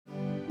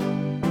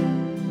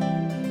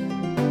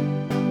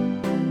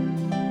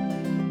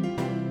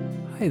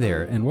Hi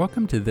there, and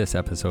welcome to this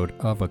episode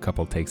of A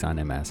Couple Takes on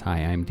MS. Hi,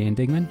 I'm Dan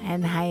Digman.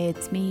 And hi,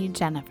 it's me,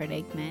 Jennifer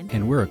Digman.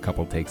 And we're A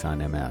Couple Takes on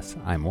MS.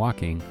 I'm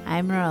walking.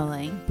 I'm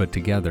rolling. But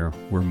together,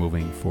 we're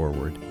moving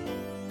forward.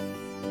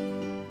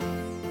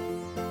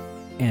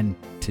 And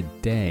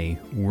today,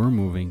 we're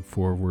moving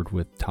forward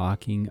with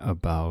talking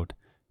about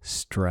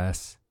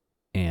stress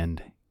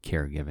and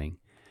caregiving.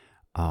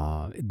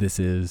 This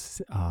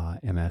is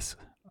MS.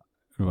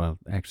 Well,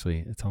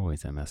 actually, it's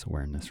always MS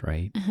awareness,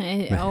 right?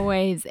 It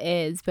always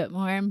is. But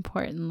more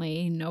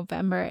importantly,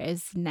 November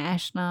is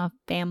National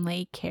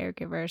Family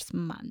Caregivers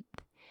Month.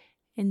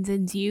 And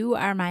since you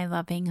are my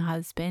loving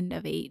husband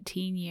of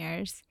 18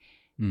 years,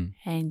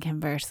 and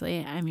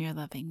conversely, I'm your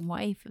loving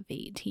wife of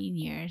 18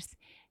 years,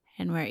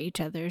 and we're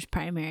each other's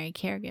primary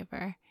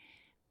caregiver,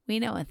 we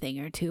know a thing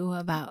or two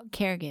about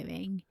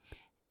caregiving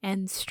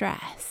and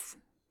stress.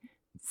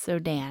 So,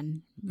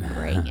 Dan,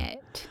 bring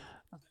it.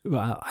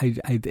 Well,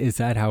 is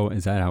that how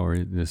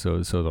we're,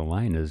 so the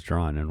line is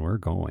drawn and we're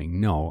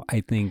going? No,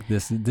 I think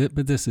this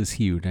is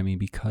huge. I mean,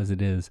 because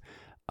it is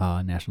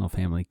National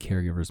Family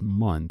Caregivers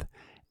Month,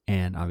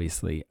 and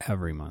obviously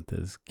every month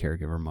is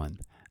Caregiver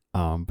Month.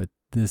 But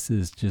this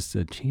is just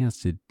a chance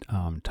to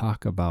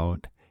talk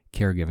about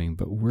caregiving,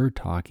 but we're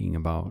talking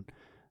about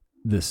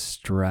the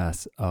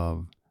stress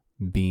of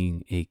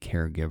being a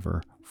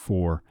caregiver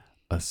for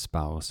a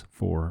spouse,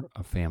 for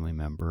a family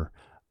member,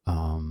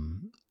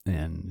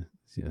 and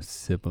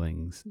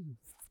siblings,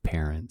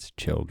 parents,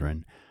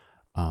 children,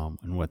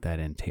 and what that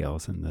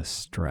entails and the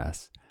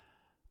stress.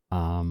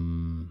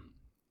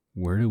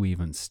 Where do we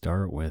even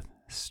start with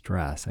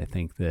stress? I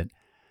think that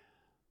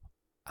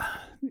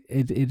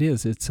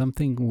it's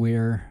something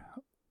where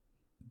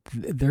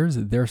there's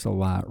a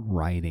lot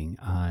riding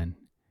on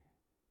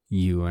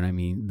you, and I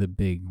mean the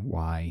big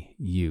Y,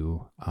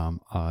 you,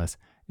 us,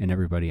 and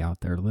everybody out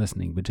there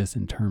listening, but just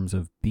in terms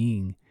of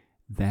being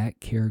that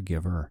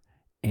caregiver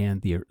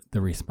and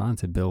the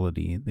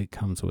responsibility that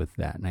comes with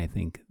that. And I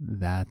think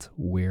that's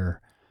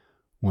where,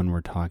 when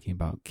we're talking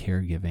about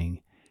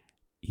caregiving,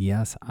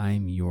 yes,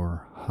 I'm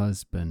your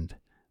husband,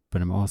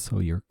 but I'm also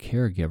your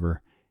caregiver.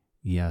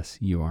 Yes,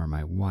 you are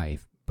my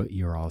wife, but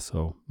you're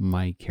also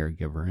my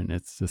caregiver. And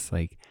it's just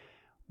like,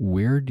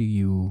 where do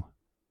you,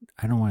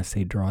 I don't want to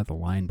say draw the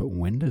line, but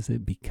when does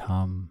it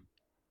become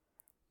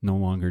no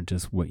longer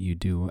just what you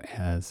do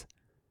as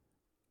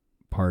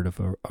part of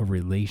a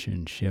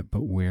relationship,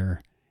 but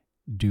where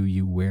do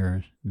you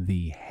wear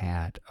the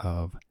hat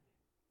of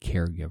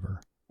caregiver?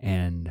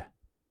 And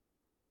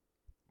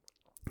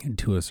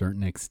to a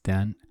certain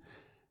extent,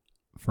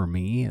 for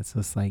me, it's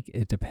just like,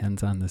 it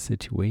depends on the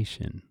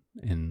situation,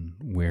 and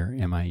where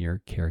am I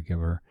your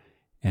caregiver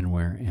and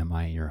where am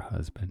I your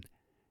husband?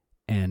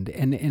 And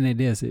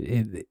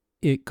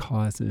it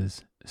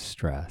causes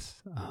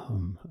stress.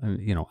 I'm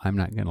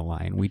not going to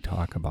lie, and we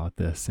talk about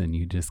this and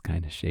you just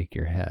kind of shake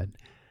your head.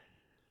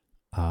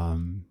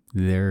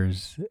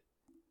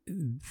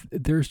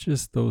 There's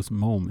just those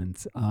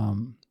moments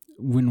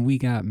when we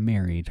got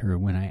married, or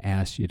when I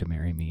asked you to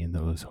marry me, and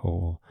those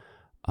whole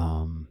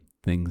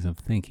things of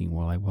thinking,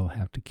 well, I will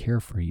have to care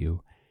for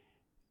you.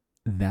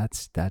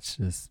 That's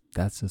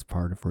just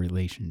part of a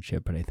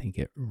relationship, but I think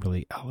it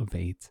really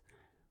elevates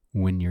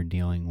when you're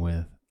dealing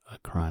with a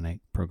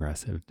chronic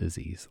progressive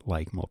disease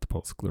like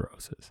multiple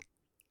sclerosis.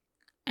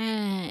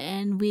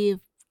 And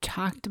we've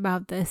talked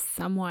about this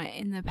somewhat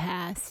in the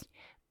past.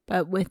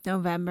 But with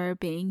November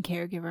being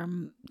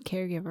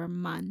caregiver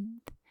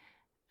month,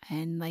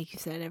 and like you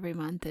said, every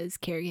month is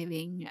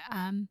caregiving,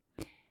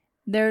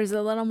 there's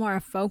a little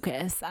more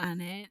focus on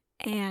it.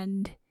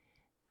 And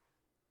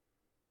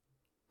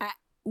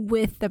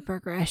with the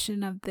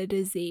progression of the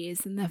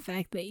disease and the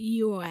fact that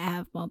you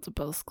have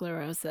multiple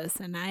sclerosis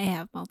and I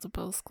have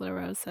multiple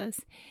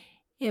sclerosis,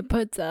 it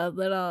puts a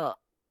little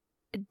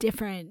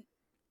different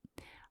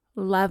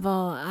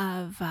level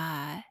of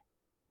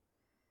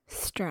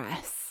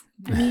stress.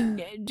 I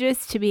mean,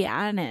 just to be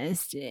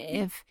honest,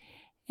 if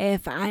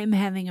I'm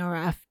having a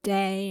rough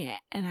day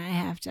and I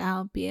have to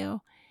help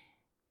you,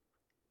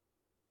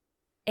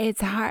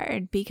 it's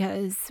hard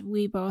because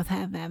we both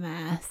have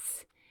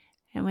MS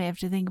and we have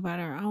to think about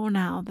our own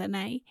health. And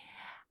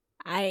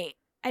I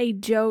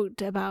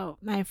joked about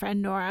my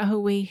friend Nora, who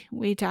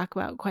we talk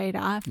about quite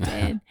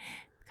often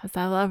because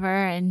I love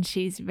her and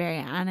she's very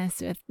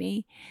honest with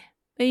me.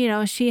 But,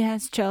 she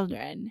has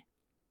children.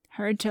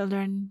 Her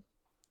children,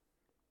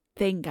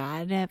 thank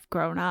God, have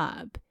grown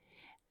up.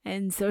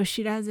 And so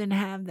she doesn't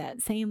have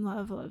that same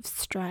level of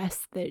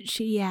stress that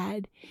she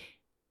had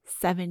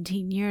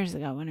 17 years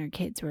ago when her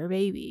kids were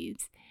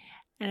babies.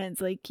 And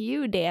it's like,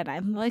 you, Dad,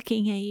 I'm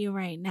looking at you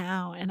right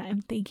now and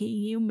I'm thinking,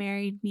 you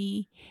married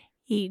me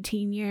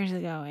 18 years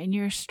ago and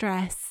your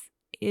stress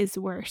is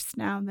worse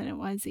now than it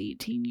was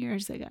 18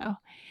 years ago.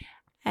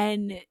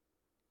 And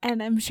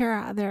I'm sure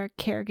other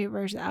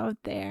caregivers out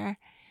there,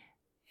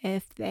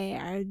 if they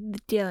are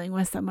dealing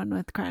with someone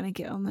with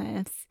chronic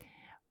illness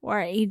or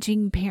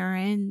aging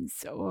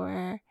parents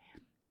or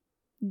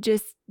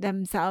just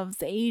themselves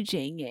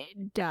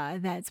aging,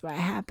 that's what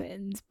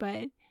happens.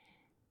 But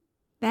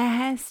That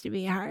has to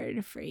be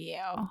hard for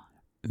you.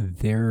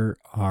 There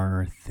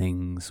are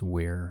things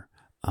where,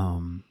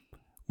 when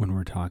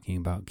we're talking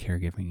about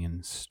caregiving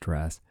and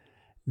stress,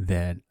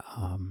 that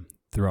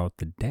throughout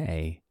the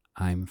day,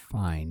 I'm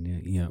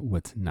fine. You know,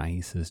 what's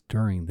nice is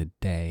during the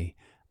day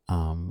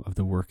of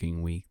the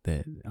working week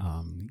that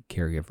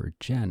caregiver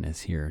Jen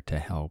is here to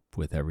help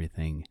with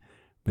everything.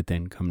 But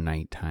then come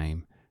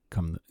nighttime,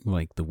 come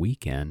like the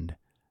weekend,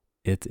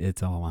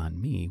 it's all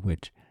on me,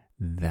 which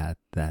that's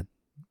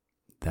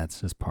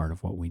just part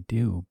of what we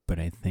do. But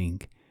I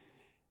think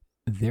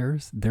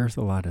there's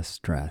a lot of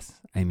stress.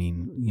 I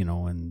mean, you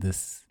know, and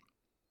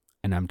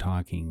I'm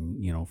talking,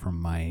 you know, from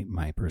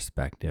my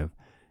perspective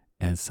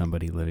as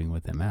somebody living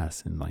with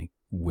MS and like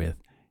with,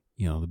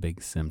 you know, the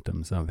big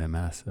symptoms of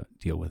MS,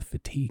 deal with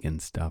fatigue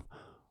and stuff.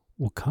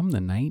 Well, come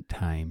the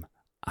nighttime,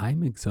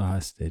 I'm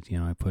exhausted. You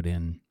know, I put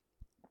in,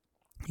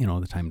 you know,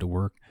 the time to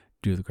work,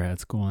 do the grad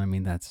school. I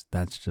mean, that's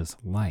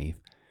just life.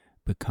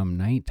 But come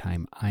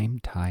nighttime, I'm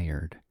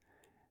tired.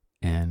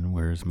 And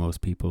whereas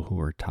most people who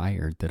are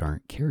tired that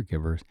aren't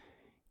caregivers,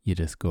 you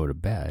just go to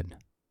bed.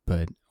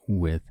 But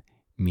with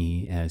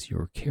me as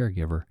your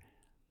caregiver,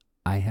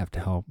 I have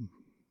to help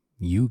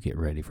you get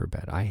ready for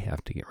bed. I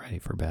have to get ready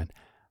for bed.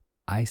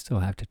 I still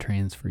have to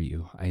transfer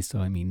you.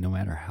 I mean, no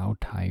matter how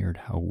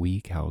tired, how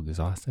weak, how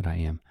exhausted I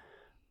am,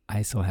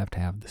 I still have to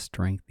have the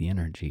strength, the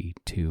energy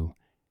to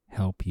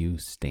help you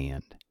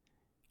stand,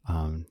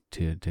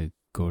 to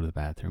go to the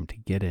bathroom, to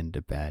get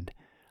into bed.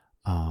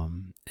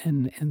 And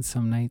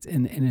some nights,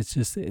 and it's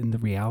just, and the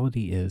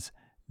reality is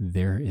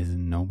there is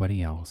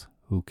nobody else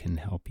who can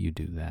help you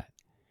do that.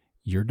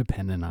 You're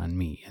dependent on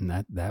me, and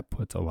that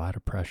puts a lot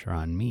of pressure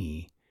on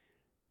me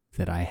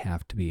that I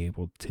have to be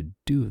able to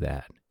do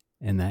that.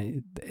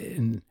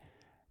 And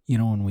you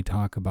know, when we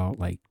talk about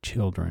like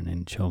children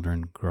and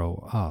children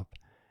grow up,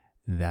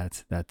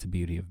 that's the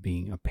beauty of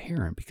being a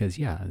parent. Because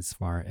yeah, as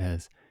far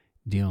as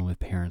dealing with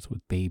parents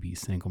with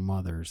babies, single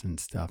mothers and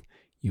stuff,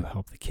 you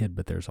help the kid,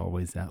 but there's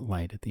always that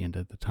light at the end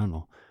of the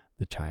tunnel.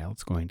 The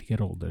child's going to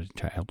get older. The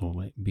child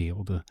will be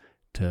able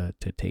to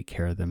take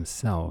care of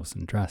themselves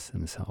and dress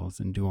themselves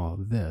and do all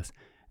of this,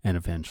 and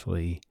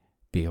eventually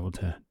be able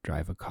to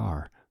drive a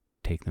car,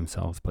 take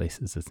themselves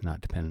places that's not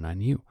dependent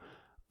on you.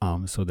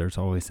 So there's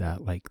always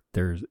that, like,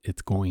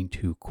 it's going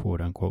to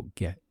quote unquote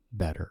get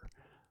better.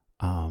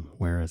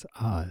 Whereas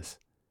us,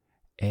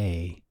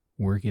 A,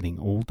 we're getting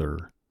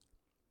older,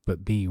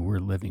 but B, we're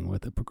living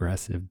with a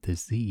progressive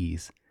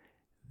disease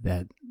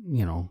that,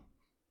 you know,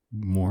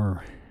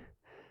 more,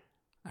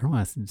 I don't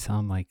want to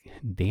sound like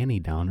Danny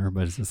Downer,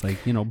 but it's just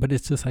like, you know, but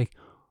it's just like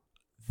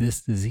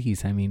this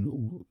disease. I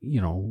mean,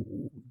 you know,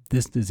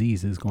 this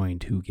disease is going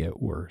to get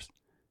worse,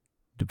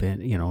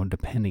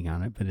 depending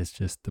on it, but it's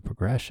just the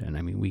progression.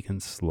 I mean, we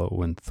can slow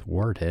and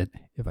thwart it,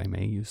 if I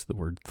may use the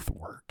word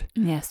thwart.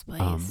 Yes,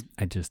 please.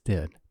 I just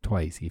did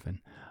twice even.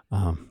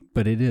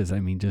 But it is, I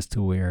mean, just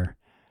to where,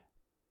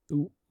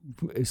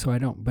 so I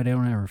don't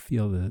ever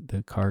feel that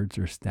the cards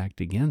are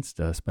stacked against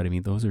us, but I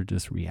mean, those are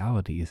just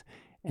realities.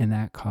 And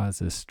that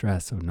causes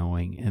stress of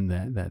knowing, and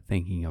that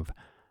thinking of,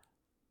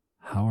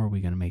 how are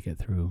we going to make it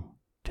through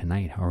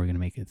tonight? How are we going to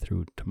make it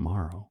through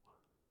tomorrow?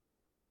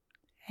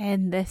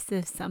 And this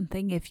is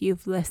something, if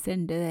you've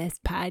listened to this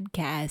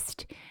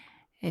podcast,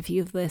 if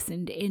you've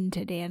listened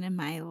into Dan and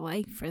my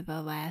life for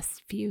the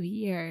last few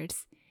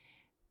years,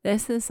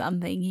 this is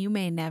something you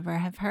may never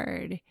have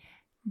heard.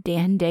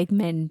 Dan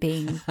Digman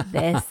being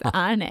this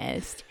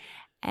honest.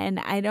 And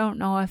I don't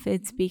know if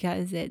it's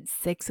because it's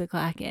 6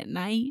 o'clock at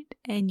night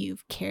and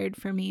you've cared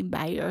for me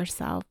by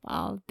yourself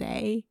all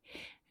day.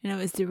 And it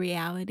was the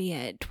reality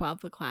at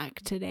 12 o'clock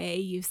today.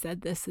 You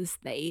said this is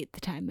the 8th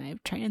time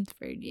I've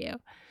transferred you.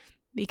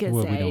 Because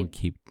well, we don't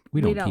keep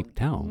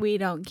count. We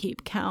don't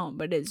keep count,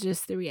 but it's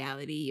just the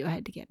reality. You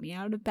had to get me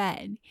out of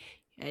bed.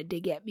 You had to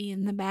get me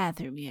in the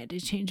bathroom. You had to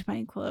change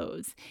my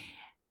clothes.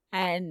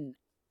 And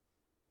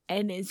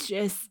it's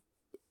just,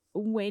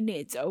 when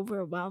it's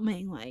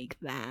overwhelming like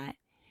that,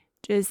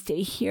 just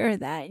to hear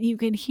that, and you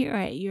can hear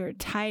it, you're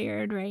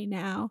tired right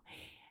now.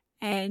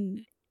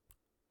 And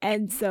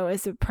so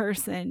as a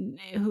person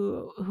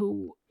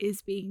who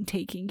is being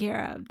taken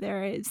care of,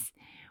 there is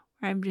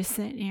where I'm just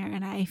sitting here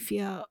and I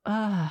feel,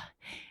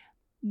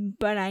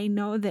 but I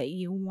know that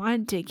you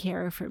want to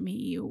care for me.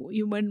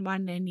 You wouldn't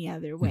want it any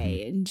other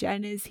way. Mm-hmm. And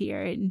Jen is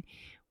here, and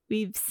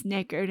we've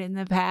snickered in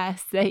the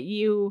past that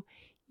you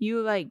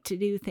like to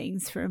do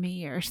things for me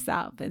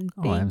yourself, and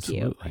thank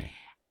you.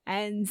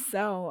 And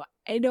so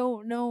I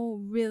don't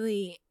know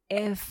really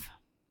if,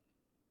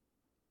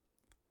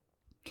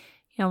 you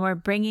know, we're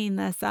bringing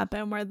this up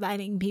and we're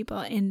letting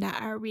people into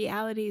our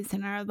realities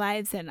and our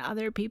lives, and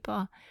other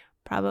people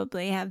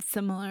probably have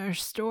similar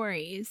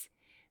stories.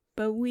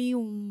 But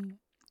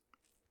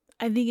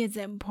I think it's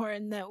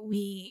important that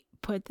we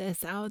put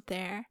this out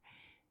there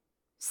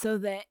so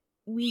that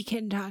we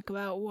can talk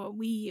about what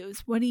we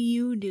use. What do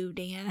you do,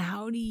 Dan?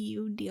 How do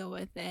you deal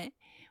with it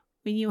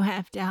when you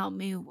have to help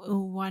me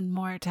one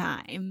more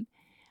time?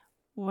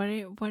 What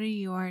are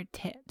your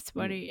tips?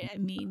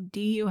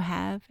 Do you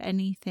have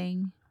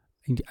anything?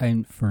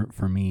 And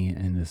for me,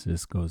 and this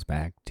just goes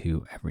back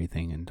to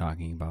everything and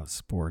talking about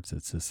sports,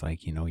 it's just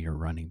like, you're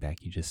running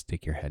back, you just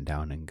stick your head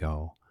down and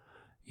go,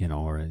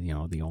 or,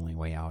 the only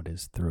way out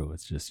is through.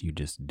 It's just, you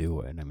just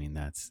do it. I mean,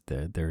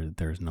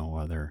 there's no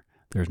other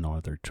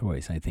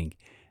choice. I think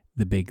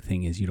the big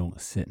thing is you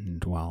don't sit and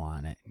dwell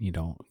on it.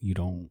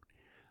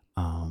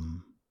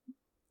 Um,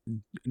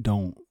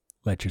 don't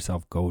let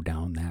yourself go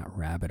down that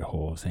rabbit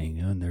hole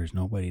saying, oh, there's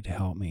nobody to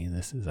help me.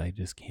 I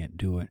just can't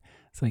do it.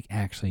 It's like,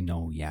 actually,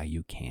 no, yeah,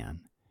 you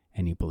can.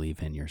 And you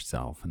believe in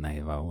yourself. And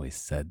I've always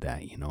said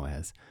that,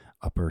 as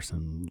a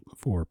person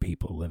for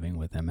people living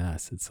with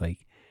MS, it's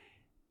like,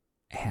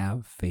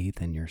 have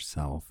faith in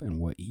yourself and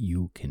what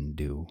you can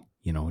do.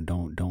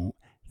 Don't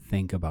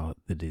think about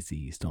the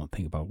disease. Don't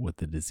think about what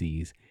the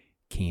disease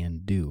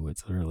can do.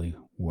 It's literally,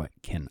 what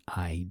can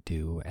I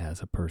do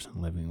as a person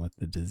living with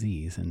the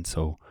disease? And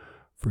so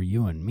for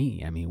you and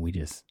me, I mean, we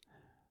just,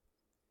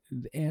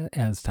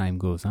 as time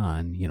goes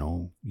on,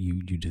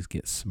 you just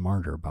get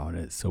smarter about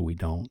it. So we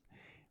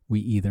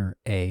either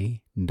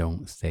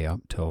don't stay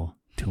up till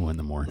 2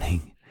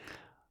 a.m,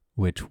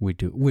 which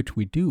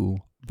we do,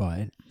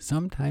 but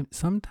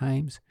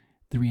sometimes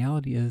the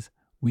reality is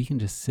we can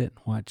just sit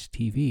and watch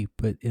TV,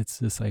 but it's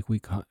just like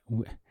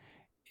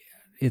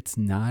it's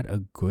not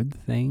a good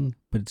thing,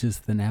 but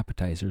just an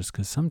appetizers,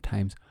 because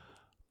sometimes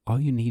all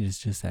you need is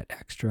just that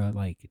extra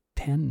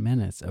 10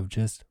 minutes of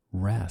just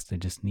rest. I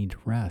just need to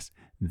rest.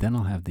 Then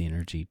I'll have the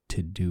energy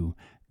to do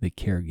the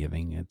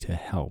caregiving and to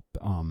help.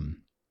 And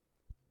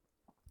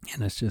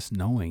it's just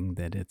knowing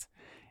that it's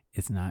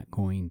not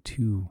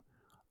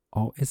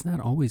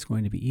always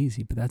going to be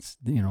easy, but that's,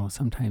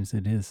 sometimes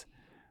it is.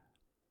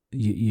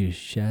 You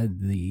shed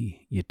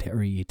you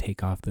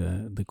take off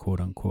the quote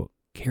unquote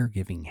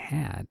caregiving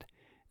hat,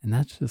 and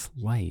that's just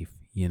life.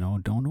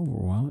 Don't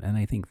overwhelm. And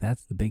I think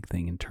that's the big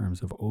thing in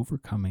terms of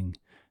overcoming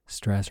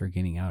stress or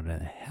getting out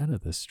ahead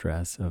of the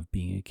stress of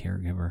being a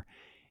caregiver.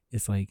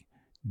 It's like,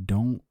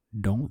 don't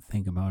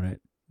think about it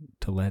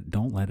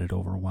don't let it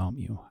overwhelm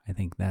you. I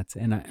think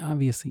and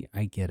obviously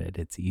I get it.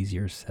 It's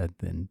easier said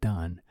than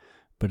done,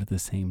 but at the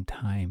same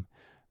time,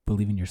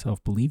 believe in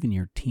yourself, believe in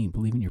your team,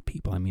 believe in your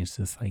people. I mean, it's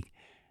just like,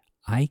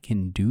 I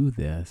can do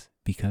this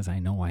because I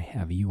know I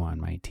have you on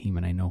my team,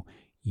 and I know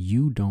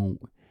you don't.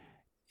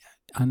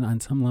 On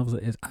some levels,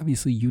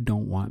 obviously you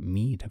don't want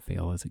me to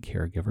fail as a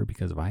caregiver,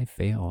 because if I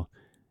fail,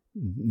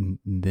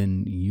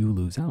 then you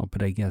lose out.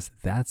 But I guess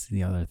that's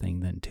the other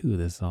thing then too.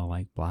 This is all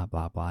like blah,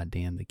 blah, blah,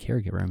 Dan, the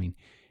caregiver. I mean,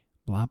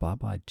 blah, blah,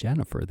 blah,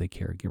 Jennifer, the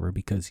caregiver,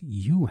 because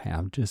you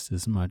have just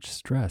as much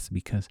stress.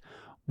 Because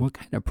what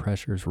kind of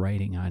pressure is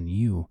riding on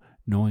you,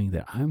 knowing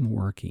that I'm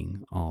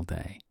working all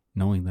day,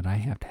 knowing that I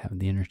have to have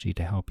the energy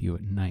to help you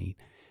at night?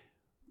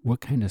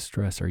 What kind of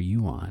stress are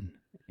you on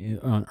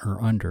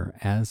or under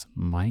as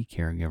my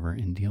caregiver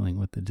in dealing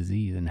with the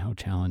disease? And how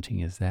challenging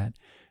is that,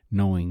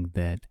 knowing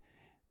that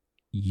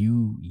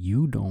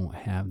you don't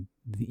have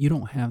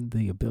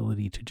the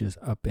ability to just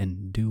up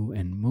and do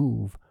and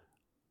move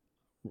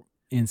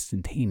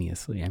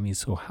instantaneously? I mean,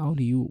 so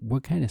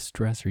what kind of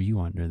stress are you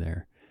under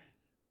there,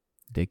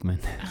 Dickman?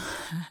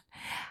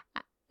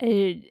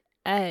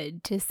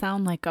 To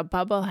sound like a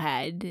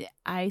bubblehead,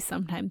 I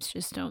sometimes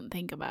just don't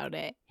think about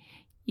it.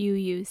 You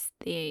use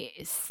the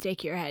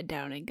stick your head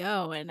down and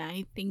go, and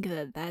I think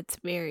that that's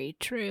very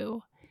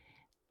true.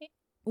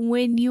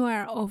 When you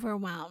are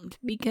overwhelmed,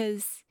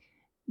 because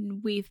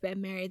we've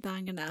been married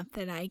long enough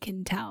that I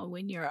can tell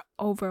when you're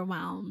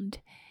overwhelmed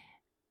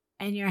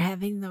and you're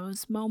having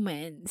those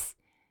moments.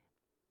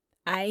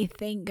 I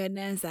thank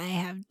goodness I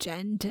have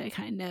Jen to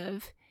kind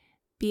of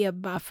be a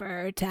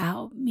buffer to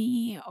help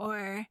me,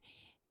 or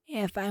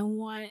if I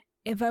want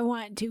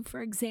to,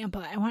 for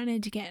example, I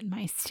wanted to get in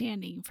my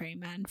standing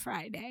frame on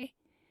Friday,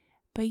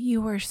 but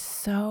you were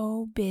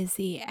so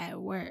busy at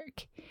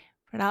work.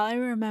 But all I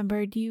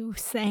remembered you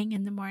saying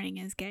in the morning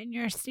is, get in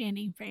your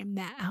standing frame.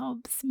 That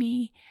helps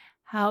me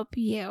help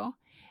you.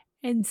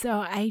 And so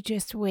I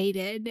just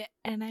waited,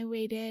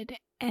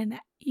 and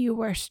you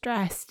were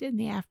stressed in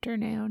the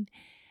afternoon.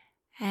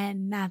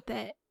 And not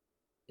that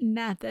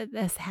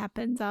this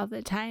happens all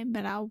the time,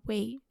 but I'll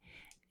wait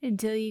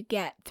until you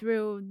get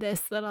through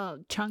this little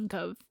chunk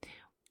of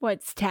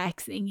what's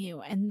taxing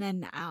you, and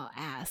then I'll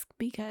ask,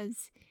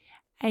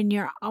 and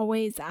you're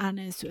always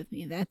honest with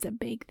me. That's a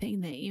big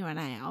thing that you and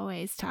I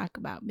always talk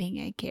about, being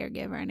a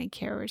caregiver and a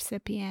care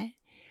recipient,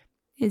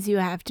 is you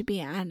have to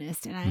be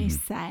honest. And I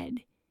said,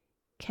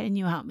 can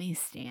you help me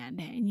stand?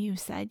 And you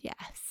said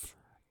yes.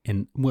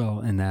 And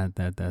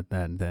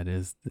that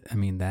is, I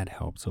mean, that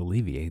helps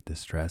alleviate the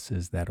stress,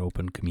 is that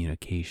open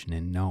communication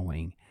and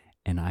knowing.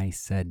 And I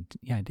said,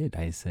 yeah, I did.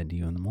 I said to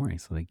you in the morning,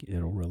 so like,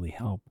 it'll really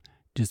help,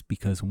 just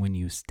because when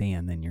you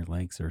stand, then your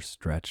legs are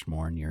stretched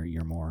more, and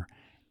you're more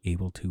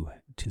able to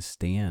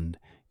stand,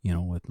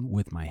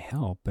 with my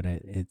help. But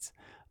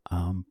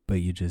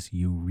but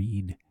you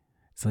read.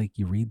 It's like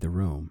you read the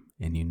room,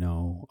 and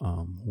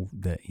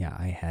that, yeah,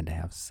 I had to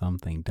have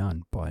something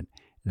done, but at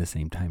the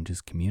same time,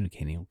 just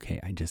communicating, okay,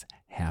 I just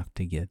have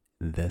to get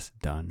this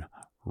done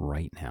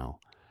right now.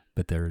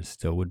 but there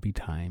still would be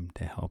time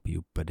to help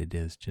you. But it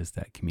is just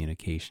that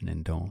communication,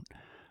 and don't.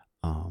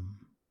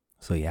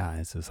 So yeah,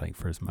 it's just like,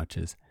 for as much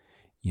as,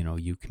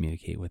 you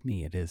communicate with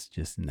me, it is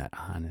just in that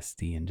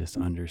honesty and just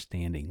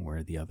understanding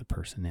where the other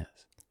person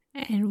is.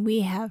 And we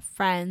have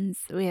friends.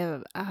 We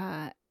have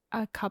a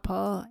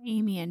couple,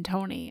 Amy and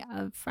Tony,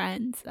 of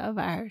friends of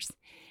ours.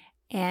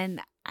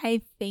 And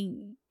I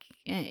think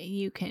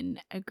you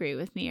can agree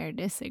with me or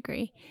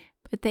disagree,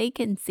 but they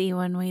can see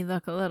when we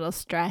look a little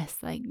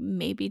stressed, like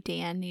maybe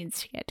Dan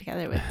needs to get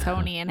together with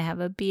Tony and have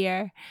a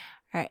beer,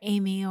 or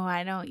Amy,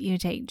 why don't you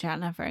take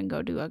Jennifer and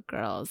go do a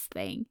girls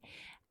thing?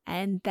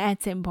 And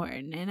that's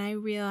important. And I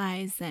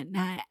realize that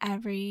not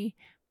every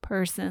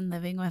person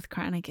living with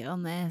chronic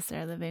illness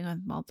or living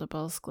with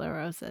multiple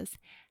sclerosis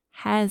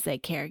has a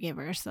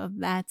caregiver. So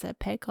that's a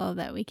pickle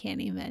that we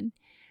can't even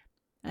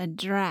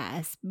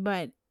address.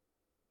 But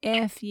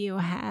if you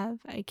have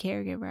a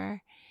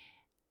caregiver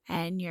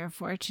and you're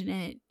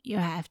fortunate, you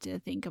have to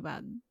think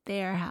about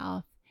their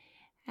health,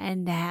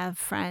 and to have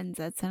friends.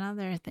 That's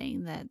another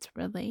thing that's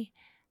really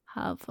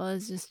helpful,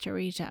 is just to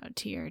reach out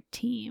to your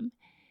team.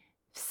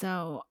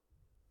 So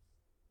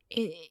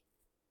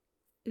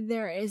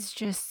there is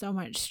just so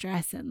much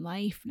stress in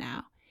life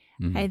now.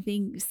 Mhm. I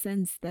think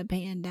since the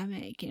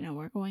pandemic,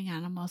 we're going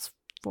on almost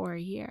 4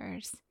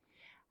 years.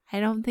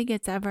 I don't think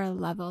it's ever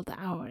leveled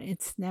out.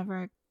 It's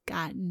never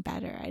gotten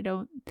better.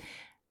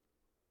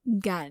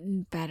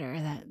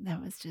 That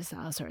was just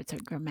all sorts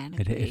of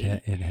grammatically.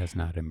 It has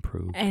not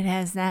improved. It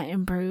has not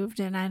improved,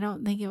 and I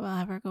don't think it will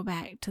ever go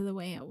back to the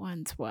way it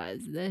once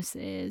was. This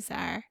is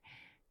our,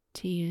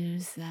 to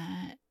use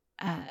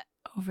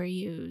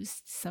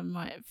overused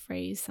somewhat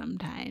phrase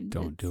sometimes.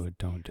 Don't do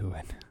it.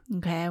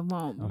 Okay, I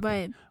won't. Okay.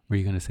 But Were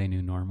you going to say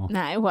new normal? no,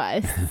 I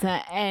was.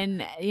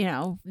 And,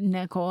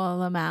 Nicole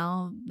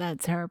Lamel,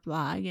 that's her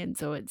blog, and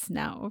so it's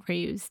now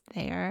overused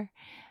there.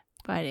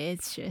 But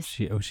it's just...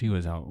 She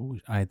was out.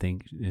 I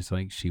think it's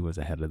like she was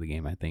ahead of the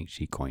game. I think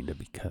she coined it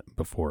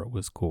before it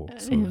was cool.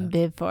 So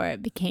before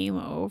it became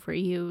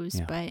overused.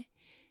 Yeah. But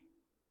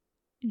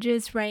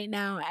just right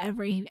now,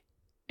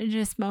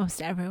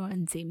 most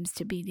everyone seems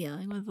to be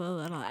dealing with a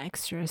little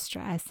extra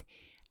stress.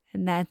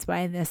 And that's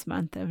why this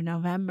month of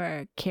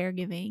November,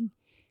 caregiving,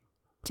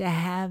 to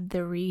have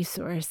the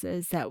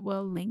resources that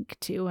we'll link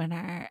to in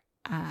our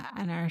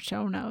on our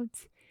show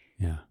notes.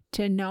 Yeah.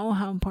 To know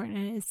how important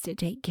it is to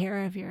take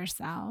care of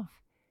yourself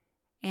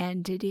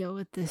and to deal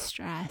with the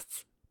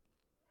stress.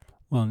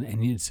 Well,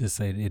 and it's just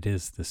like, it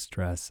is the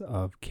stress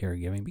of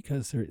caregiving,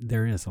 because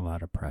there is a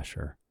lot of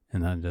pressure,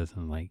 and that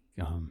doesn't, like,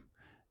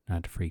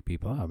 not to freak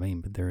people out. I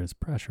mean, but there is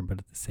pressure, but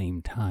at the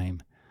same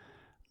time,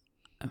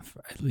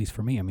 at least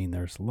for me, I mean,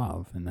 there's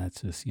love, and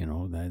that's just,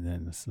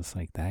 then it's just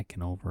like that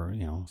can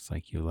it's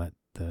like you let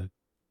the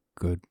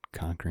good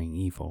conquering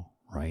evil,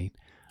 right?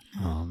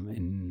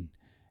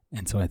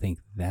 And so I think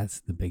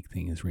that's the big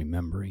thing, is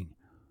remember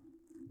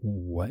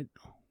who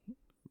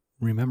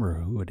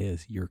it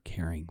is you're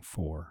caring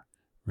for,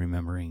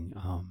 remembering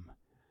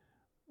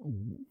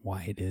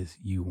why it is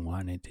you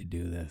wanted to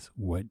do this,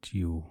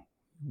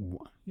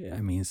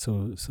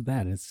 so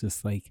that it's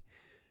just like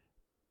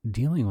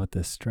dealing with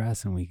the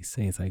stress. And we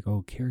say it's like,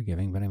 oh,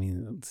 caregiving, but I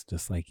mean, it's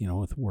just like,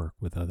 with work,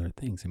 with other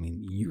things. I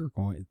mean,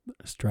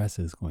 stress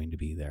is going to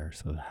be there.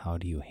 So how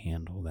do you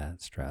handle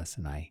that stress?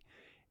 And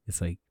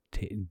it's like,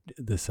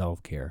 the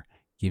self-care,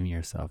 giving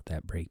yourself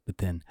that break. But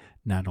then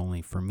not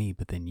only for me,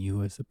 but then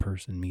you as a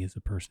person, me as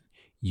a person,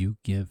 you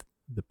give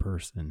the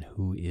person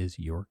who is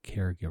your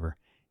caregiver,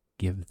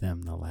 give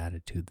them the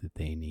latitude that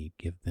they need,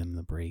 give them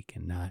the break,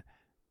 and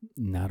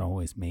not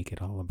always make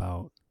it all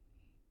about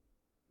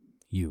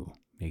you.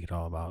 Make it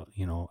all about,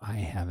 I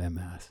have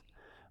MS,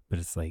 but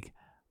it's like,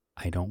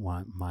 I don't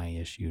want my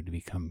issue to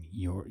become it's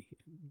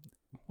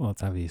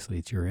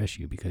your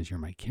issue because you're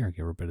my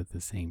caregiver, but at the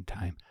same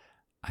time,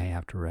 I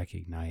have to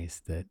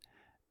recognize that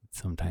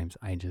sometimes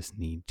I just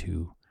need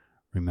to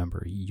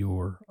remember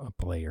you're a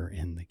player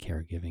in the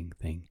caregiving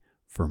thing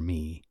for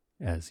me,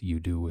 as you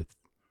do with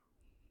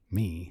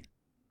me.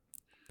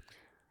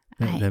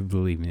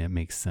 Believe me, that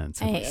makes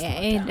sense.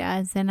 It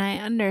does, and I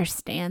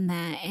understand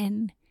that.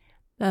 And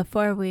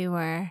before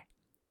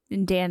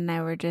Dan and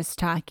I were just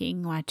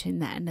talking, watching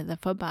the end of the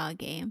football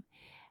game,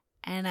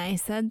 and I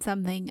said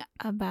something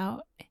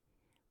about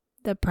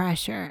the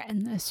pressure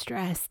and the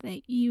stress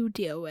that you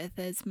deal with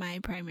as my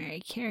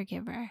primary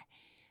caregiver.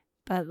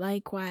 But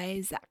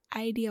likewise,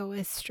 I deal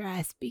with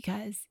stress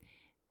because,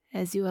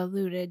 as you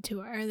alluded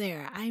to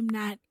earlier, I'm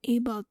not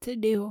able to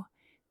do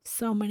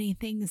so many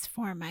things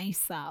for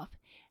myself.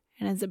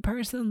 And as a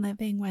person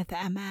living with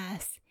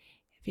MS,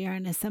 if you're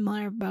in a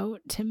similar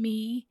boat to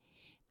me,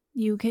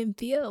 you can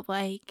feel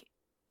like,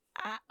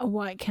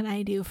 what can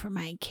I do for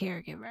my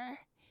caregiver?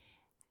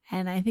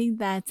 And I think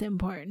that's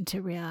important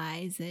to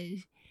realize,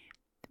 is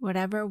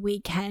whatever we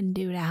can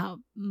do to help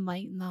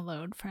lighten the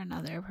load for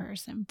another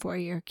person, for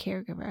your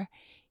caregiver,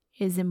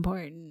 is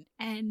important.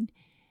 And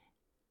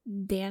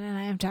Dan and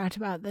I have talked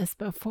about this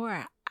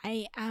before.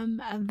 I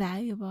am a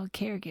valuable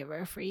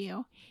caregiver for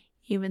you.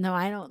 even though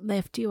I don't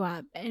lift you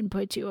up and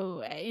put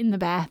you in the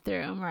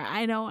bathroom or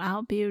I don't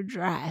help you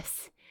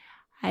dress,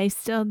 I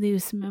still do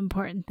some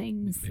important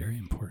things. Very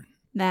important.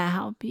 That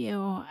help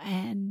you.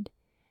 And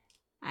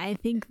I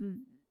think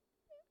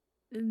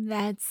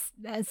that's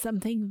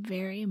something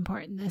very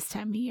important this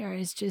time of year,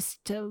 is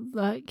just to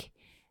look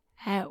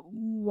at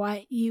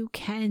what you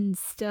can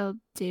still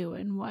do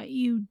and what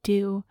you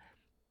do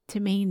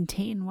to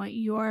maintain what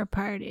your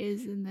part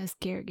is in this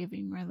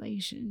caregiving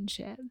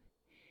relationship.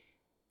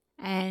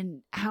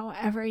 And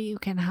however you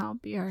can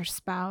help your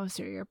spouse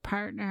or your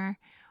partner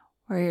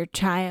or your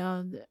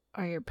child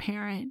or your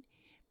parent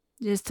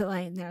just to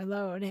lighten their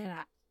load. And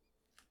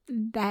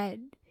that,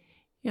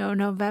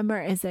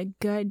 November is a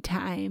good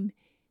time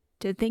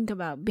to think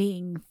about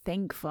being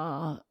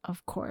thankful,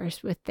 of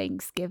course, with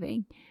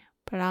Thanksgiving,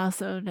 but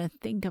also to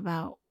think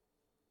about,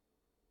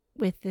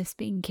 with this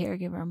being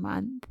Caregiver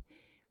Month,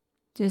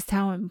 just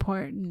how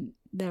important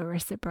the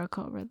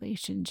reciprocal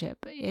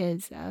relationship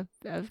is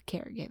of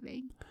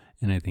caregiving.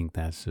 And I think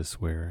that's just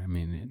where,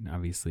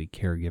 obviously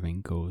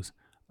caregiving goes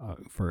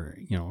for,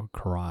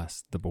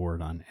 across the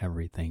board on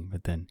everything.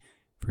 But then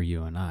for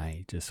you and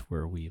I, just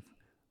where we've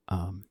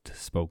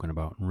spoken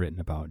about and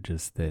written about,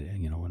 just that,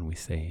 when we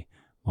say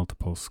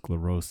multiple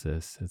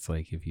sclerosis, it's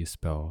like if you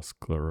spell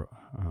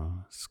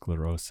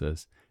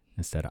sclerosis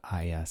instead of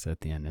IS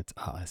at the end, it's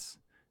us.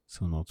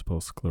 So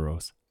multiple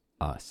sclerosis,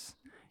 us,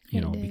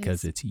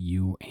 because it's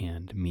you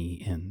and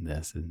me in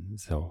this. And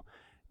so,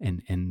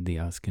 and the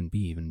us can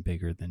be even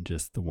bigger than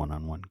just the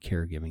one-on-one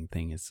caregiving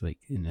thing. It's like,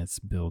 and it's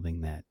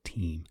building that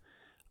team,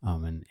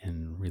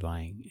 and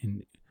relying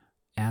and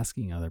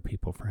asking other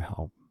people for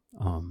help.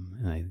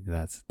 And I think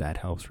that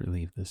helps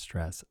relieve the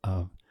stress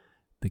of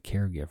the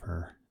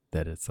caregiver,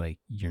 that it's like,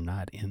 you're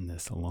not in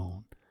this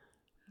alone.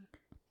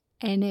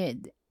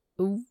 And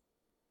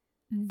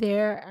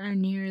there are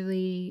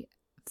nearly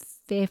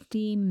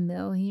 50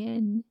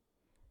 million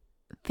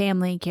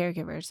family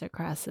caregivers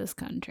across this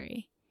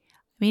country.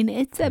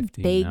 It's a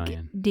big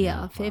deal.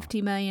 Yeah,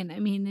 50 million.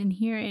 And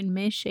here in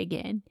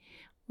Michigan,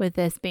 with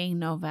this being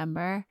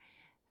November,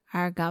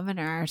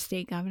 our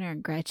state governor,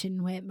 Gretchen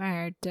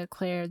Whitmer,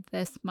 declared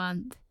this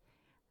month,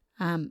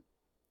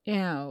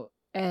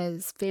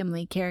 as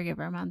Family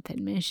Caregiver Month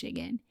in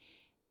Michigan.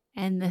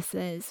 And this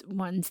is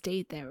one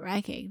state that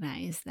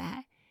recognized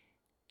that.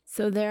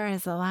 So there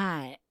is a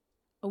lot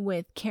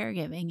with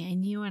caregiving,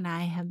 and you and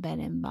I have been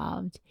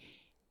involved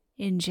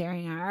in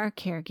sharing our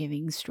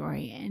caregiving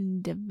story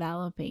and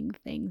developing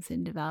things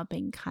and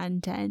developing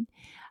content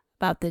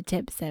about the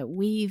tips that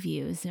we've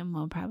used, and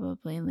we'll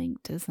probably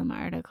link to some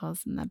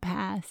articles in the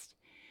past.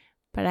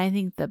 But I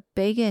think the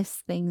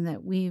biggest thing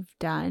that we've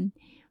done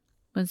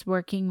was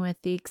working with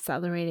the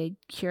Accelerated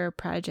Cure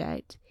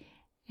Project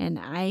and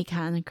I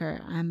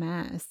Conquer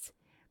MS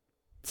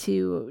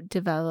to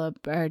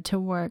develop, or to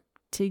work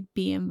to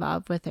be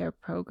involved with their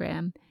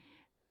program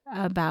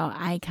about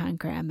I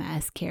Conquer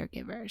MS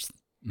caregivers.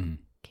 Mm.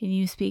 Can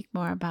you speak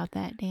more about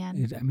that, Dan?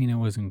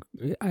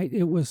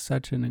 It was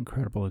such an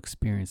incredible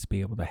experience to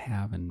be able to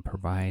have and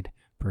provide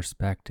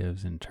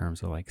perspectives in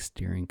terms of like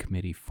steering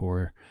committee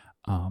for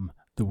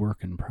the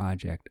work and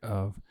project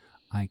of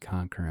I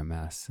Conquer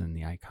MS and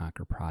the I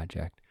Conquer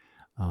project,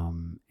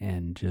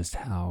 and just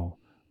how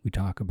we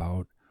talk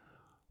about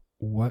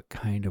what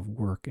kind of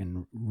work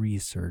and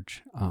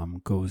research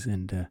goes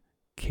into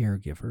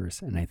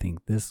caregivers. And I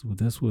think this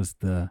was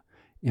the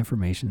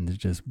information that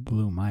just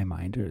blew my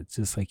mind. It's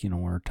just like,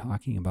 we're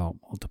talking about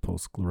multiple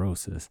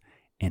sclerosis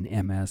and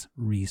MS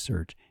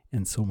research,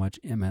 and so much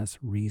MS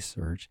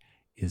research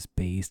is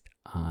based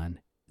on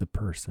the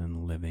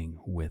person living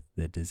with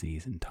the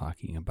disease, and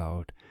talking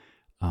about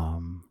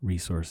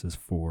resources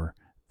for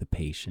the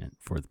patient,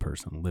 for the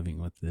person living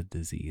with the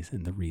disease,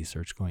 and the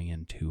research going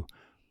into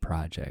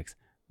projects,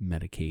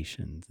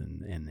 medications,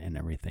 and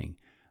everything.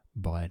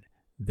 But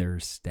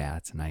there's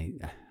stats,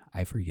 and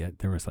I forget,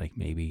 there was like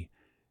maybe,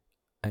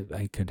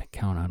 I could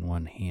count on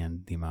one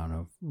hand the amount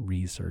of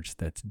research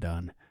that's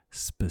done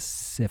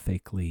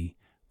specifically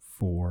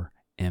for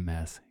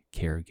MS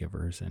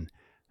caregivers and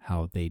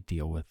how they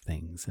deal with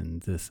things.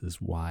 And this is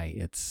why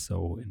it's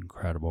so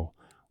incredible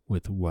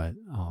with what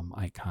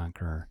I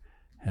Conquer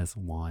has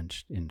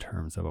launched in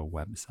terms of a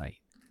website.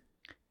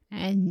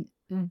 And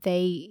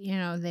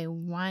they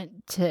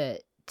want to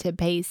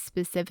pay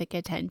specific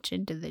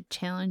attention to the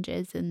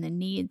challenges and the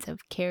needs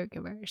of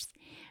caregivers.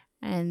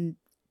 And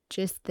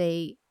just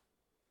they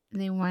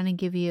want to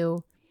give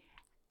you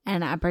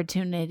an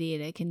opportunity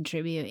to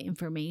contribute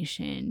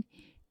information,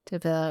 to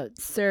fill out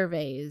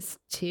surveys,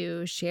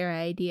 to share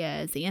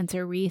ideas,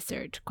 answer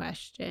research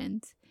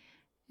questions,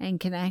 and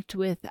connect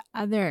with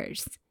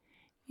others.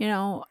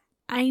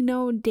 I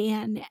know,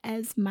 Dan,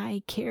 as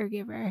my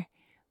caregiver,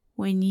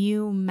 when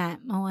you met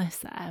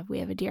Melissa, we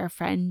have a dear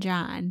friend,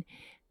 John,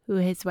 who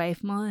his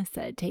wife,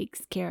 Melissa,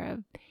 takes care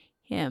of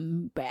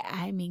him. But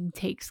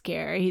takes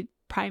care, he's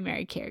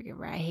primary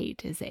caregiver. I hate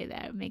to say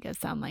that, make us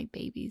sound like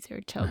babies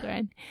or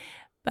children.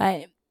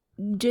 But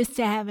just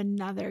to have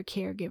another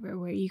caregiver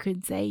where you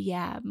could say,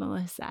 yeah,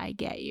 Melissa, I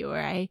get you.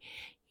 Or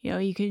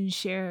You can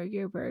share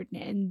your burden.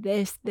 And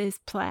this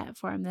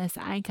platform, this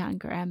I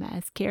Conquer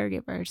MS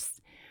Caregivers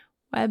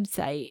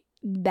website,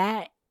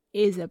 that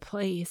is a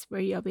place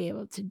where you'll be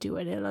able to do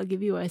it. It'll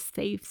give you a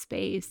safe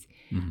space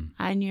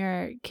on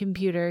your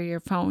computer, your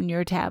phone,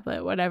 your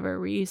tablet, whatever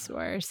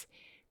resource,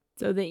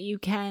 so that you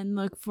can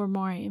look for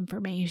more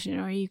information,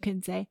 or you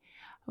can say,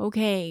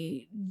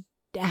 okay,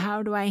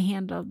 how do I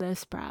handle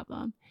this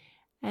problem?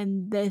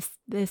 And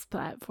this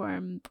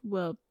platform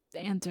will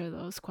answer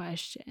those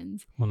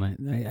questions. Well,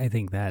 I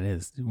think that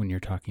is when you're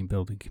talking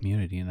building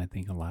community, and I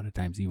think a lot of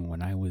times, even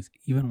when I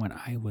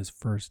was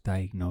first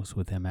diagnosed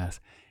with MS,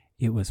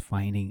 it was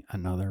finding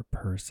another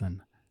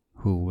person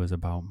who was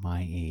about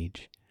my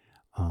age,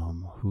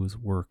 who's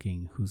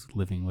working, who's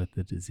living with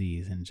the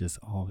disease, and just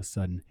all of a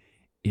sudden,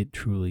 it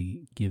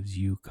truly gives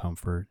you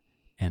comfort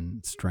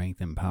and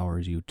strength,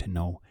 empowers you to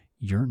know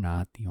you're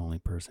not the only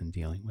person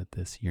dealing with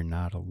this. You're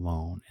not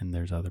alone, and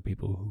there's other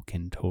people who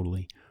can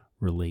totally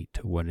relate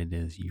to what it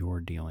is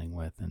you're dealing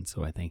with. And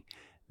so I think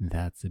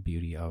that's the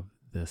beauty of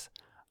this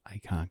I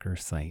Conquer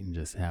site, and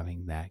just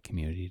having that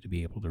community to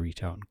be able to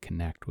reach out and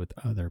connect with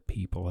other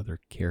people, other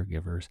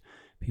caregivers,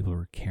 people who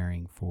are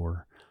caring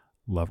for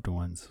loved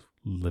ones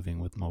living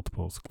with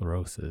multiple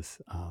sclerosis.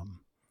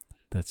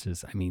 That's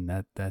just,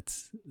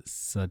 that's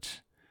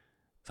such,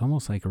 it's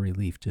almost like a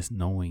relief just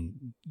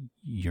knowing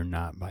you're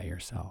not by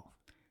yourself.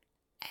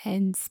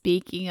 And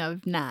speaking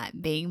of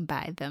not being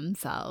by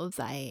themselves,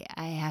 I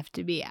have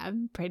to be,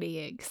 I'm pretty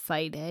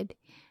excited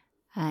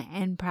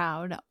and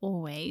proud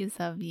always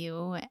of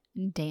you.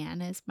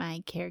 Dan is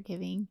my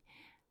caregiving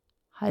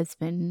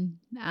husband.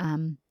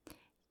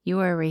 You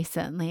were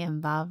recently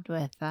involved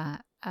with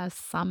a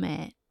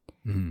summit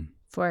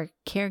for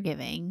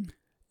caregiving.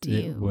 Do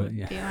you want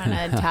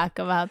to talk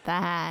about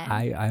that?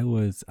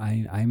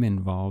 I'm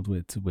involved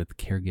with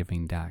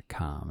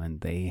caregiving.com,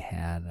 and they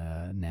had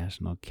a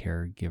National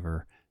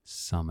Caregiver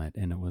Summit,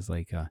 and it was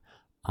like a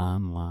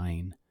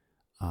online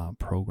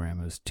program.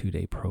 It was a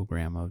 2-day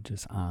program of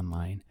just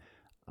online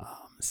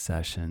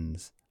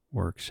sessions,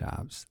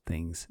 workshops,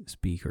 things,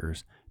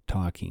 speakers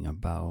talking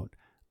about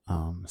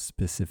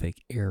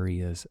specific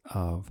areas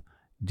of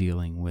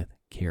dealing with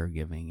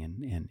caregiving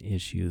and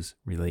issues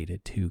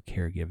related to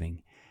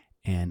caregiving.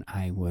 And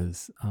I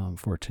was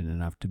fortunate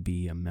enough to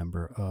be a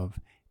member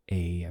of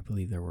I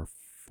believe there were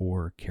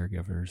 4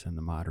 caregivers and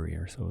the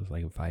moderator. So it was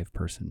like a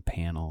 5-person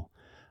panel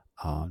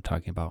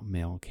talking about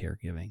male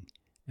caregiving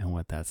and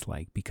what that's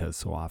like. Because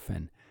so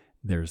often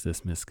there's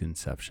this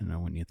misconception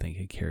that when you think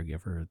of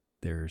caregiver,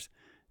 there's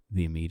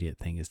the immediate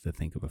thing is to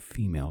think of a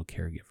female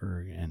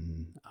caregiver.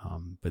 And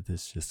but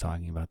this is just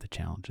talking about the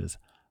challenges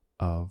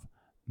of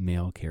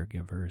male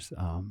caregivers.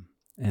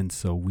 And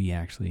so we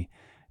actually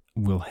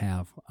we'll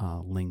have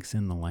links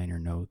in the liner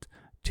notes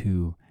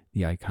to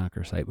the I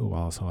Conquer site, but we'll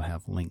also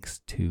have links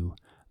to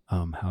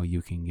how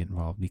you can get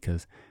involved,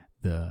 because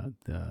the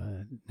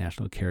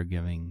National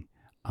Caregiving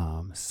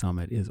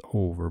Summit is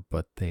over,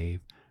 but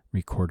they've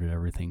recorded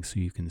everything so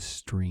you can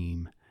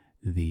stream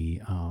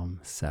the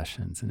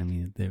sessions. And I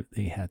mean,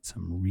 they had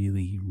some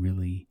really,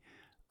 really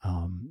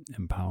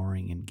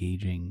empowering,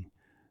 engaging,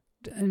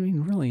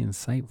 really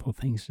insightful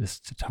things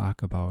just to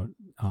talk about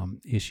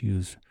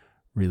issues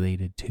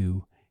related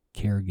to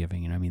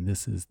caregiving. And I mean,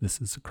 this is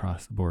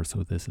across the board.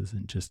 So this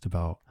isn't just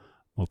about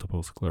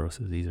multiple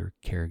sclerosis. These are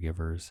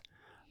caregivers,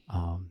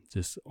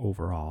 just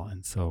overall.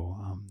 And so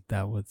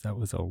that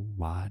was a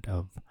lot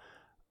of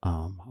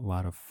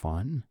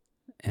fun.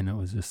 And it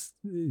was just,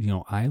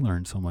 I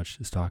learned so much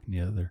just talking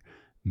to other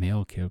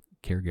male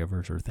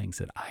caregivers, or things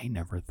that I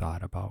never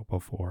thought about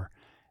before.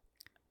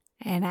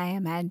 And I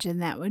imagine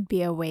that would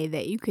be a way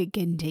that you could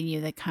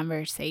continue the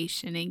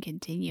conversation and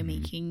continue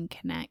making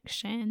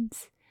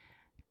connections.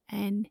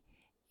 And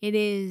it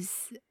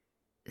is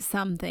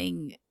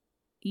something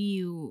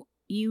I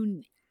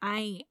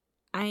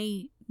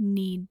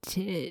need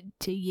to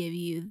give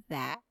you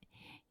that,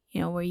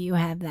 where you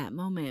have that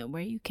moment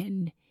where you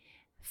can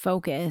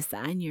focus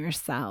on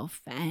yourself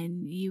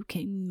and you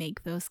can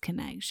make those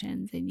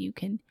connections, and you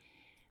can,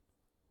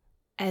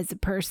 as a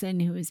person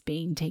who is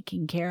being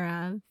taken care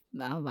of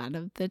a lot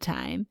of the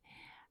time,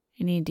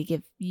 I need to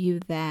give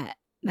you that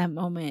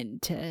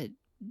moment to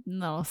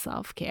little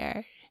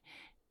self-care,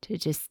 to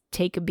just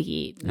take a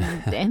beat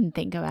and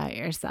think about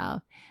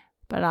yourself.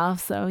 But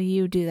also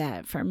you do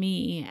that for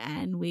me.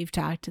 And we've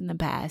talked in the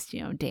past,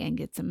 Dan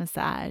gets a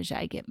massage,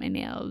 I get my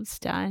nails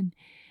done.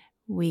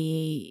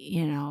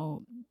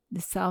 The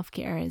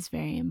self-care is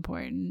very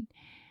important.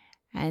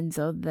 And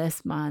so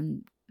this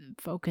month,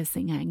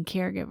 focusing on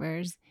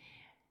caregivers,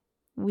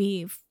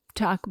 we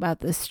talk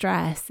about the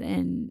stress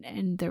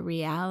and the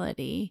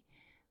reality,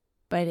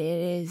 but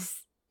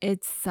it's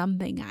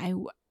something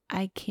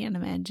I can't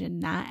imagine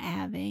not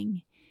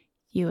having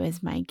you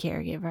as my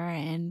caregiver,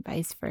 and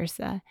vice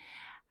versa.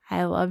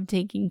 I love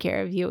taking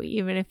care of you,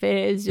 even if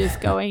it is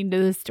just going to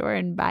the store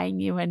and buying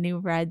you a new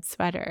red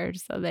sweater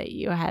so that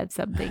you have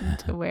something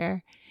to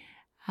wear.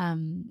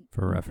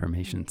 For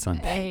Reformation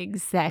Sunday.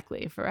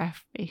 Exactly, for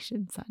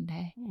Reformation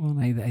Sunday. Well,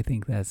 I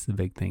think that's the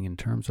big thing in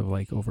terms of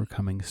like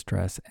overcoming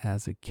stress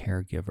as a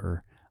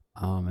caregiver.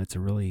 It's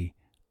really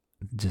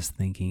just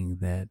thinking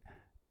that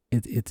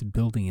it's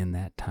building in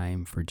that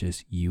time for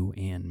just you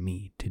and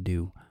me to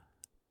do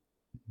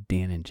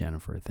Dan and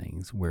Jennifer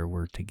things where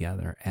we're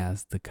together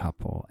as the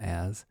couple,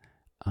 as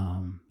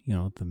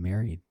the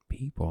married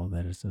people.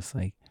 That is just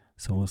like,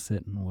 so we'll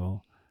sit and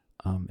we'll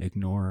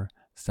ignore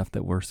stuff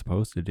that we're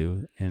supposed to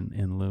do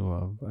in lieu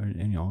of,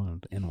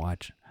 and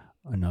watch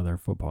another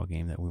football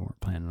game that we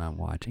weren't planning on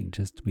watching,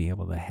 just to be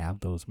able to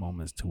have those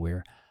moments to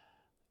where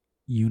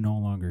you no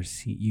longer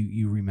see,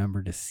 you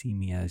remember to see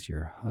me as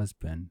your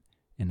husband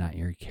and not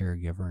your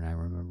caregiver, and I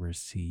remember to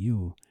see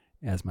you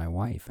as my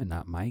wife and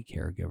not my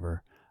caregiver,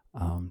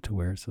 to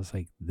where it's just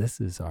like, this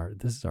is our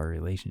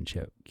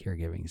relationship.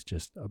 Caregiving is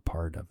just a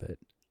part of it.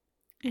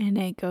 And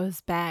it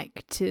goes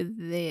back to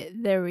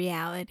the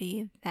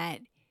reality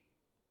that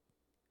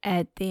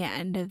at the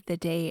end of the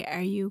day,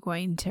 are you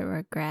going to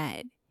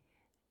regret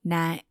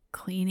not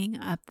cleaning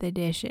up the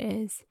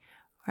dishes,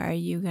 or are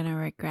you going to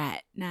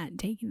regret not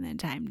taking the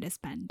time to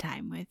spend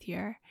time with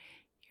your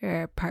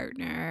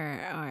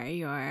partner or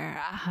your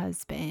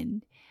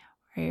husband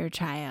or your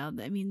child?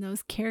 I mean,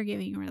 those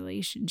caregiving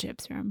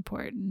relationships are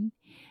important.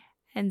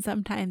 And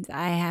sometimes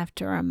I have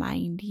to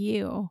remind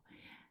you,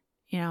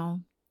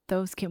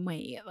 those can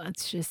wait.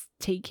 Let's just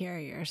take care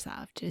of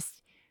yourself.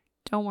 Just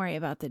don't worry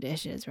about the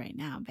dishes right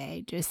now,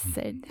 babe. Just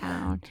sit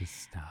down,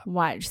 Just stop.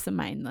 watch some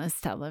mindless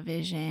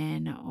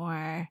television,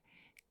 or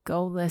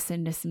go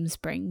listen to some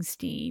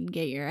Springsteen,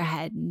 get your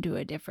head into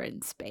a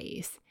different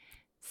space.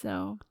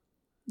 So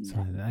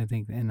I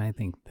think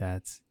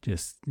that's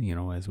just,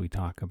 as we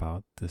talk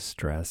about the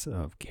stress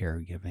of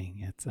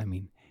caregiving,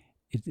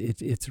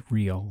 it's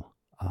real.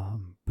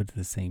 But at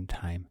the same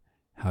time,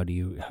 how do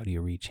you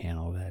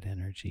rechannel that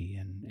energy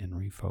and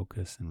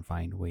refocus and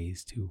find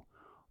ways to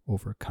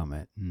overcome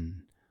it?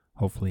 And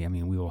hopefully,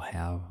 we will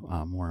have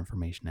more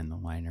information in the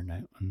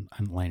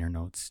liner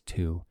notes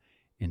too,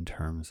 in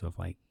terms of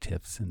like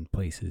tips and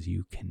places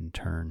you can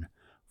turn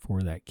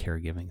for that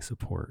caregiving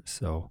support.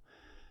 So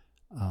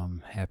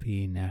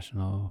happy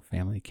National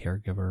Family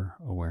Caregiver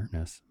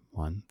Awareness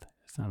Month.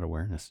 It's not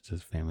awareness, it's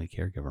just Family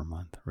Caregiver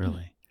Month,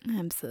 really.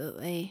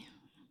 absolutely.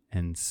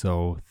 And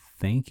so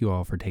thank you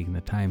all for taking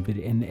the time.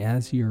 And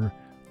as you're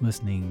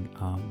listening,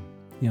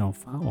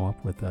 follow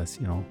up with us,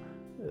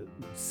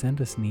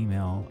 send us an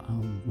email.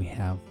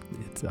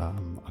 It's a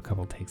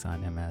couple takes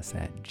on MS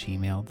at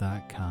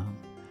gmail.com.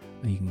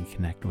 You can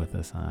connect with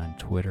us on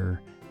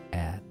Twitter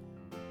at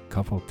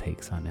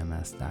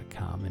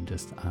coupletakesonms.com and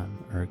just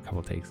or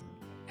couple takes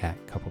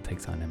at couple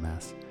takes on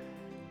MS,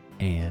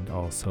 and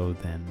also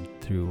then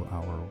through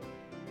our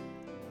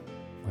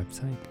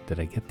website.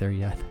 Did I get there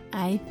yet?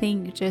 I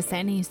think just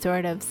any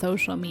sort of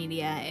social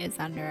media is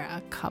under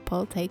a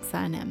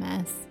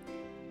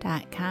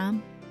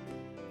coupletakesonms.com,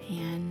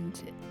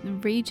 and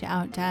reach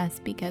out to us,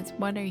 because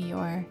what are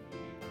your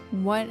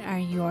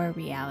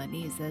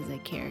realities as a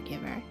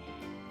caregiver,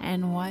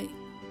 and what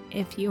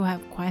if you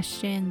have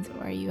questions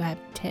or you have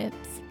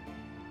tips.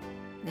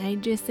 I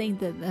just think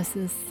that this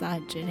is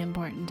such an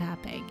important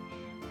topic.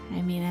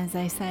 As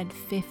I said,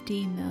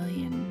 50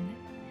 million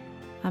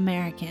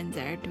Americans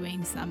are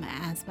doing some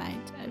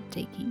aspect of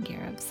taking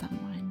care of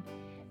someone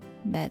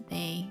that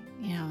they,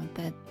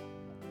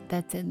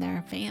 that's in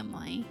their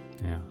family.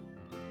 Yeah.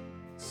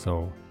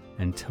 So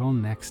until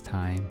next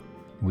time,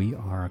 we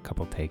are a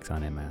couple takes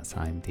on MS.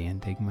 I'm Dan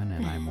Digman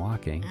and I'm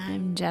walking.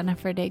 I'm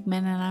Jennifer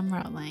Digman and I'm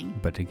rolling.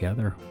 But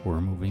together,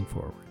 we're moving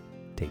forward.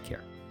 Take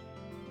care.